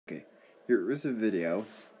Here is a video.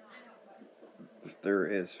 There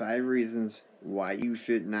is 5 reasons why you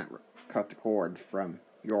should not cut the cord from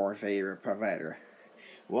your favorite provider.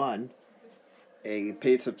 1. A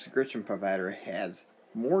paid subscription provider has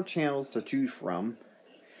more channels to choose from,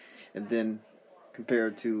 and then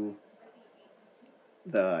compared to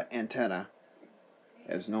the antenna,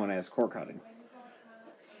 as known as cord cutting.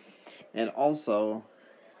 And also,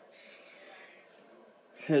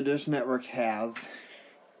 Dish Network has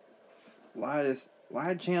a lot of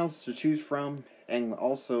channels to choose from, and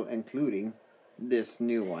also including this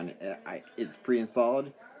new one. It's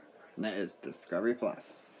pre-installed, and that is Discovery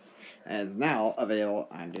Plus, and is now available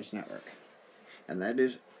on Dish Network. And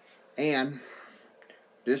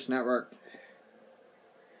Dish Network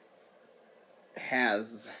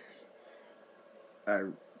has a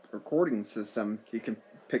recording system. You can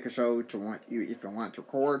pick a show if you want to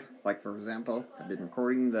record. Like, for example, I've been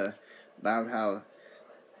recording the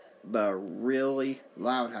Really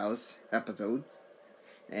Loud House episodes,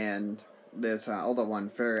 and this other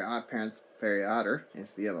one, Fairy Odd Parents, Fairy Otter,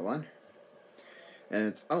 is the other one, and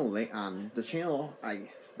it's only on the channel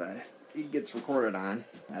that it gets recorded on.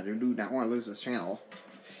 I do not want to lose this channel.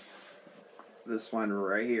 This one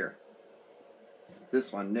right here.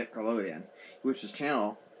 This one, Nickelodeon, which is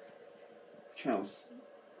channel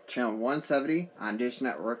 170 on Dish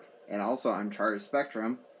Network, and also on Charter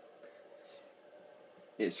Spectrum,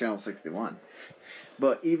 it's channel 61.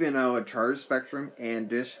 But even though a Charter Spectrum and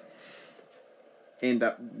Dish end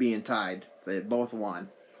up being tied, they both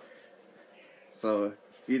won. So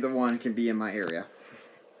either one can be in my area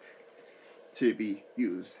to be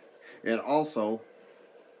used. And also,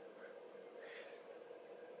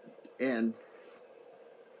 and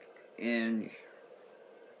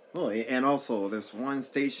also, there's one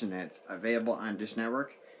station that's available on Dish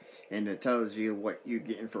Network, and it tells you what you're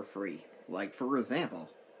getting for free. Like, for example,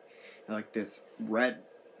 like this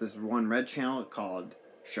one red channel called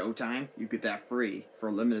Showtime, you get that free for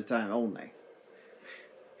a limited time only.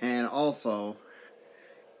 And also,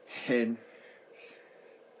 if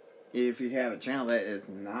you have a channel that is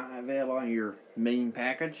not available on your main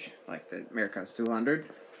package, like the America's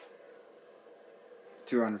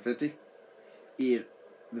 250, the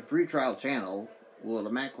free trial channel will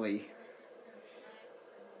automatically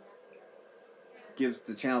give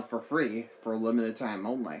the channel for free for a limited time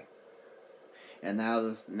only. And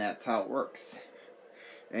that's how it works.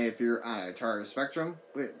 And if you're on a Charter Spectrum,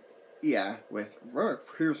 here's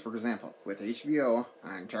for example, with HBO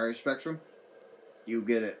on Charter Spectrum, you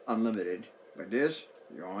get it unlimited. But Dish,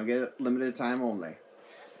 you only get it limited time only.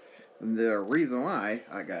 And the reason why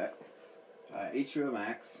I got HBO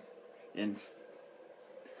Max, and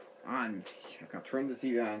I can turn the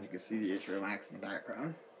TV on, you can see the HBO Max in the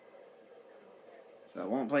background. So I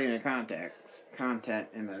won't play any content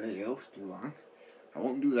in my videos too long. I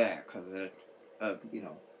won't do that because it's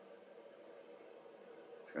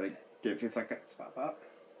gotta give a few seconds to pop up.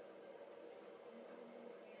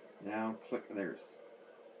 Now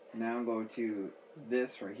now go to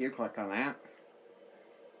this right here, click on that.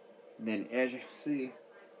 Then as you see,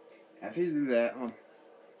 after you do that,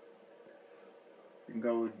 you can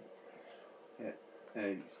go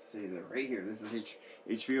see that right here. This is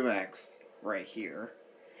HBO Max right here,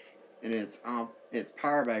 and it's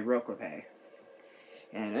powered by RokuPay,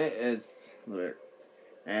 and there it is. There's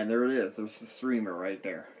the streamer right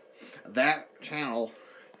there. That channel,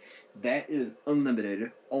 that is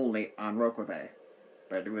unlimited, only on RokuPay.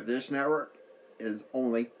 But with Dish Network, is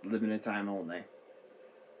only limited time only.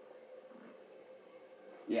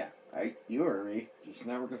 Yeah, you heard me. Dish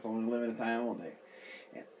Network is only limited time only.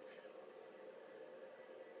 Yeah.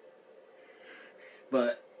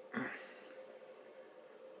 But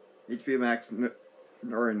HBO Max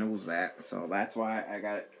already knows that, so that's why I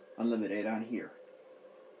got it unlimited on here.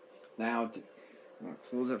 Now, I'm going to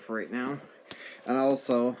close it for right now. And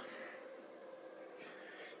also,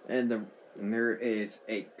 there is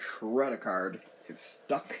a credit card. It's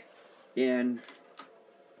stuck in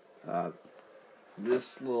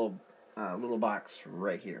this little box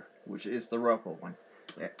right here, which is the Roku one.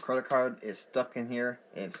 That credit card is stuck in here,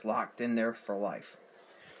 and it's locked in there for life.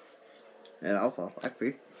 And also,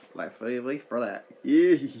 life free for that.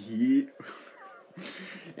 Yeah.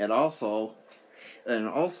 And also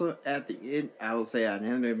at the end, I will say on the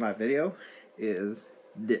end of my video is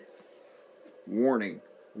this: warning,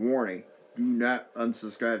 do not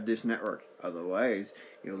unsubscribe to Dish Network, otherwise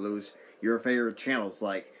you'll lose your favorite channels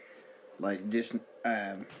like Dish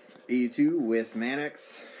 82 with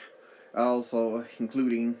Mannix, also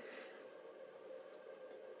including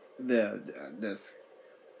this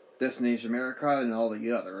Destination America and all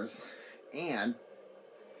the others. And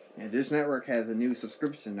And Dish Network has a new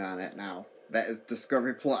subscription on it now. That is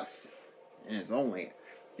Discovery Plus, and it's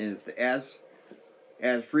the ads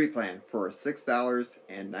free plan for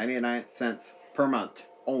 $6.99 per month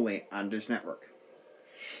only on Dish Network.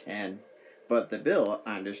 But the bill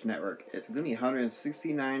on Dish Network is going to be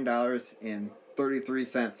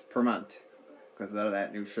 $169.33 per month because of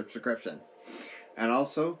that new subscription. And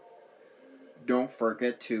also, don't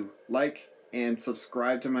forget to like and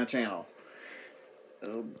subscribe to my channel.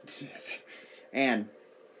 And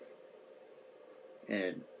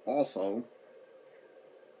also,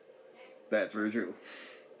 that's very true.